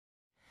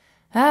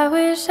I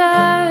wish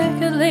I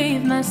could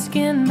leave my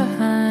skin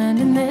behind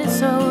in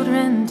this old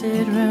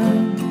rented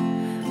room,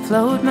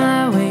 float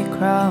my way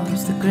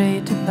across the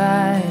great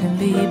divide and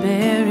be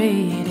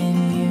buried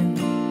in you.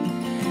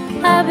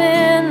 I've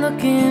been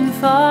looking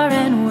far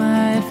and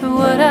wide for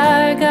what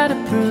I gotta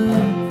prove,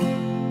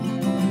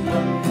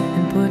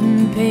 and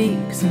putting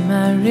peaks in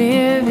my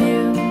rear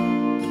view.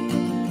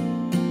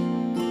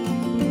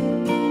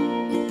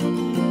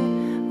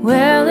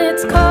 Well,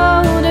 it's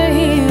colder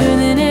here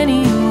than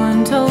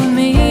anyone told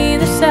me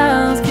the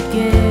South could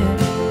get,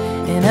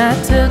 and I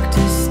took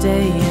to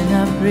staying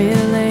up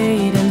real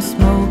late and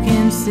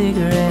smoking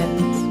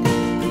cigarettes.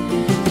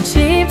 The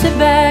cheap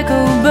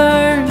tobacco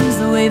burns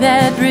the way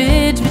that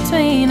bridge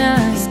between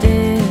us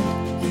did,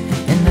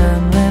 and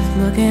I'm left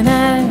looking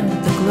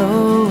at the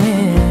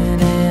glowing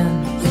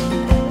ends.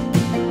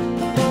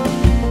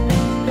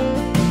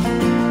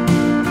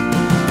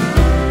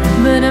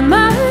 But am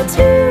I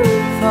too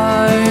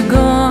far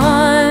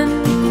gone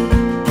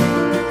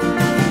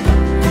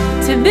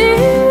to be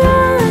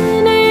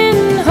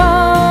running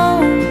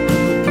home?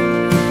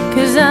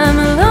 'Cause I'm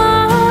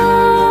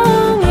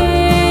longing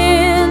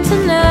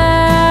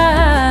tonight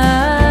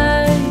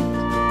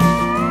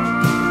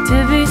to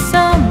be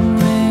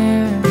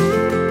somewhere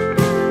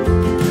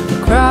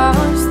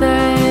across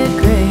that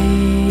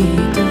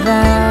great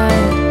divide.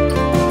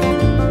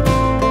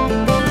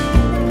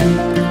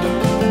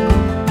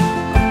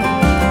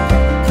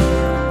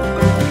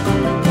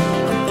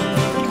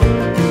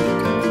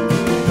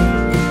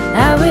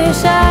 I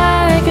wish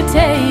I could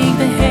take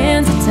the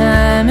hands of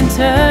time and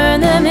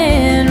turn them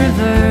in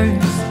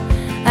reverse.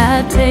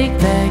 I'd take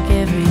back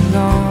every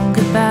long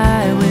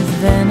goodbye with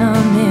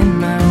venom in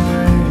my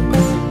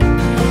words.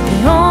 The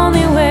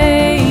only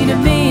way to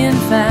being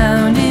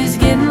found is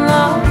getting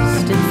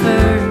lost at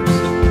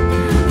first,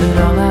 but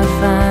all I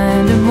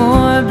find are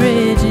more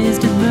bridges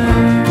to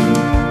burn.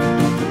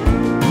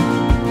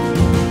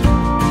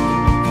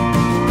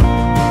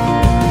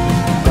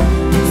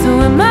 So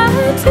am I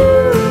too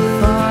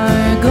far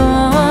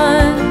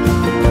gone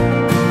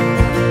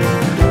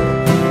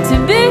to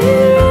be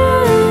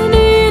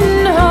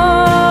running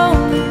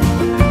home?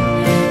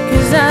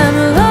 'Cause I'm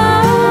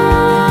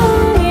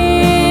longing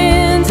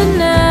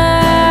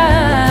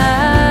tonight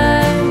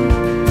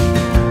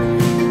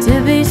to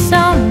be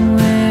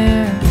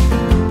somewhere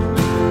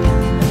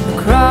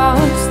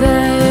across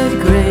that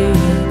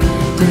great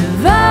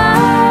divide.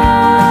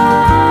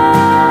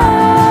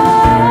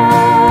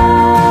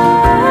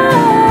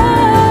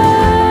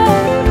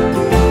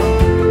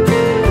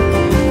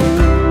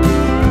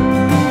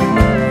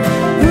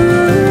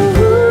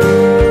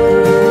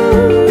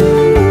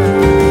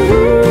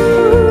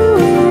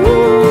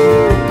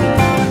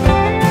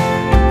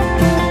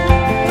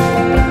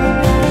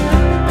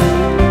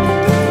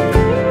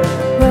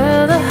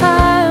 Well, the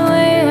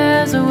highway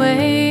has a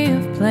way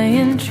of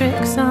playing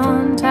tricks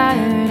on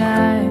tired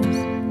eyes.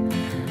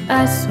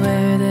 I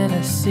swear that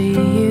I see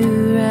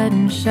you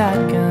riding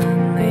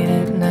shotgun late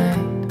at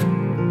night.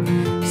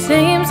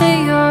 Seems that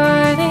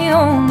you're the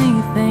only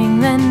thing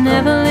that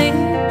never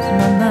leaves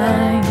my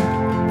mind,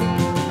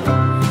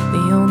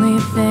 the only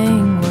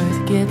thing worth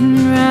getting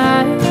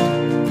right.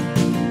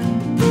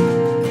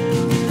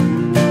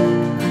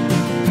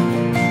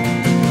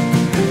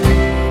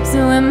 So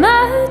am I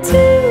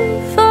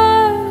too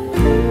far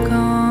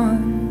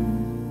gone?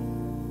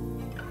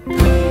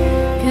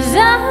 'Cause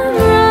I'm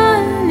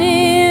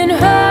running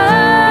home.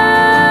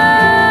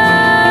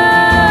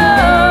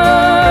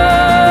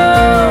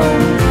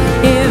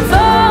 If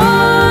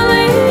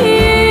only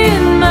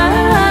in my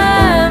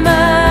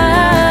mind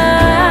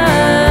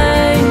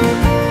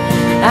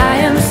I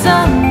am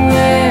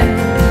somewhere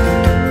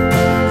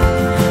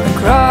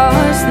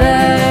across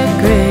that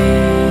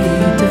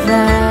great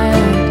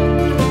divide.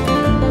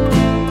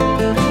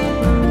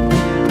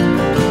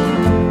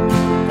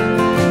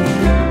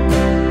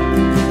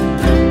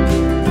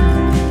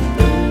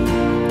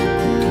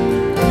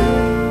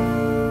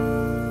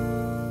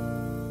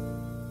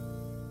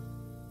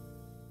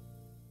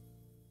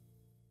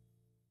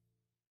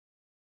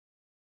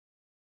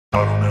 I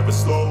don't ever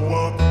slow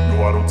up, no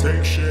I don't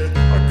take shit.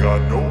 I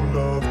got no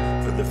love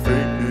for the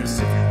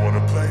fakeness. If you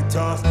wanna play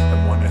tough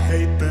and wanna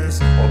hate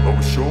this, I'll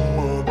always show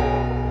up.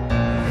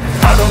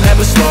 I don't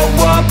ever slow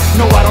up,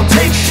 no I don't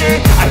take shit.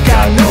 I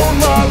got no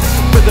love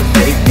for the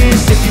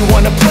fakeness. If you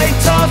wanna play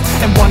tough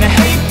and wanna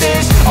hate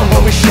this, I'll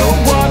always show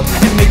up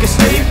and make a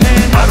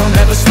statement. I don't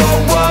ever slow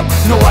up,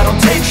 no I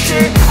don't take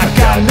shit. I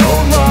got no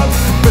love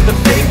for the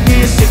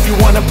fakeness. If you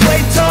wanna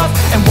play tough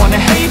and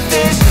wanna hate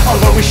this,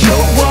 I'll always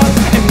show up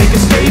and make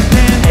a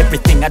statement.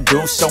 Everything I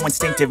do so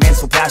instinctive and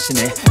so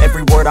passionate.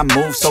 Every word I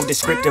move so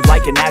descriptive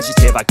like an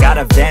adjective. I got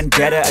a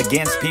vendetta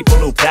against people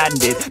who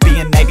patented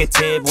being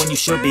negative when you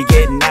should be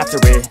getting after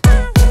it.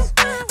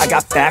 I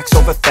got facts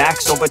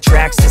over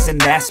tracks, this and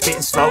that.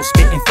 Spitting slow,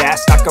 spitting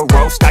fast, I could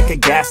roast, I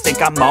could gas.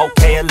 Think I'm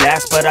okay at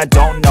last, but I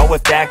don't know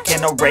if that can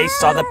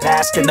erase all the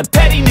past. And the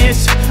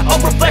pettiness, a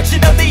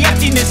reflection of the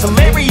emptiness.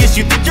 Hilarious,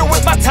 you think you're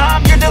worth my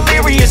time, you're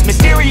delirious.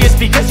 Mysterious,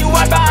 because you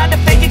hide behind a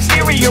fake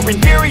exterior.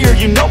 Inferior,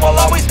 you know I'll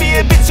always be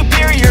a bit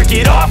superior.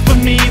 Get off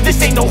of me,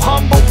 this ain't no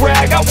humble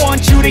brag. I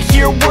want you to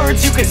hear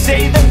words, you can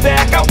say them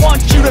back. I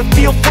want you to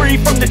feel free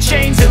from the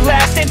chains at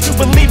last, and to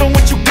believe in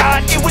what you got,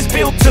 it was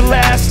built to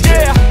last,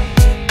 yeah.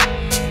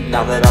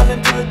 Now that I've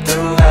been put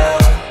through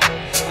hell,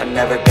 I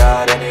never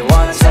got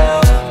anyone's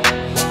help.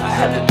 I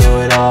had to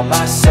do it all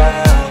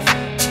myself.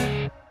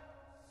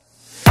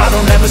 I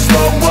don't ever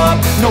slow up,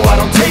 no I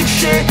don't take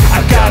shit.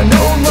 I got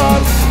no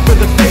love for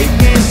the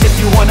fakeness. If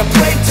you wanna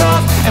play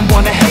tough and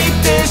wanna hate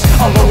this,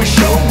 I'll always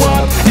show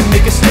up and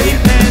make a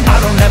statement. I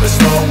don't ever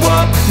slow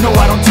up, no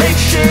I don't take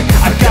shit.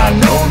 I got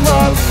no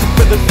love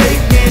for the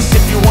fakeness.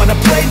 If you wanna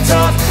play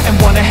tough and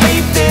wanna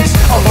hate this,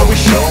 I'll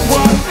always show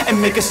up and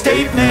make a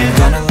statement.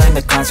 Gonna learn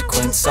the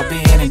consequence of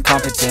being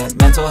incompetent.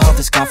 Mental health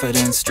is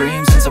confidence,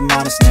 dreams into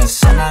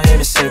modestness. I'm not here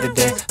to save the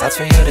day, that's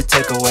for you to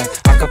take away.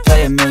 I could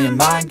play a million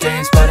mind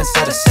games, but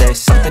instead I say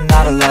something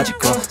not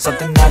illogical,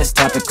 something that is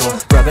topical.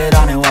 Rub it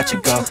on and watch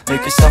it go,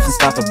 make yourself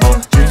unstoppable.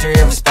 Dreams are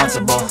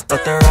irresponsible,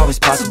 but they're always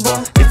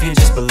possible. If you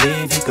just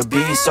believe, you could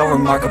be so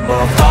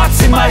remarkable.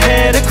 Thoughts in my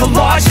head, a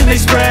collage and they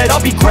spread.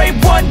 I'll be great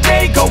one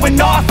day, going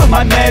off of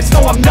my meds.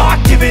 No, I'm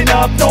not giving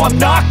up, no, I'm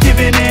not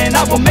giving in.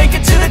 I will make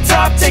it to the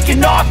top,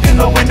 taking off in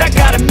the wind. I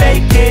gotta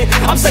make it,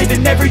 I'm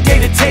saving every day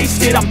to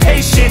taste it. I'm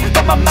patient,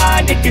 but my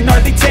mind, it can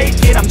hardly take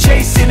it. I'm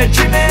chasing a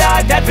dream that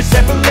I've had for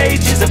several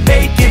ages, a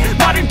vacant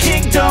modern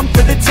kingdom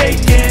for the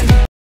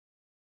taking.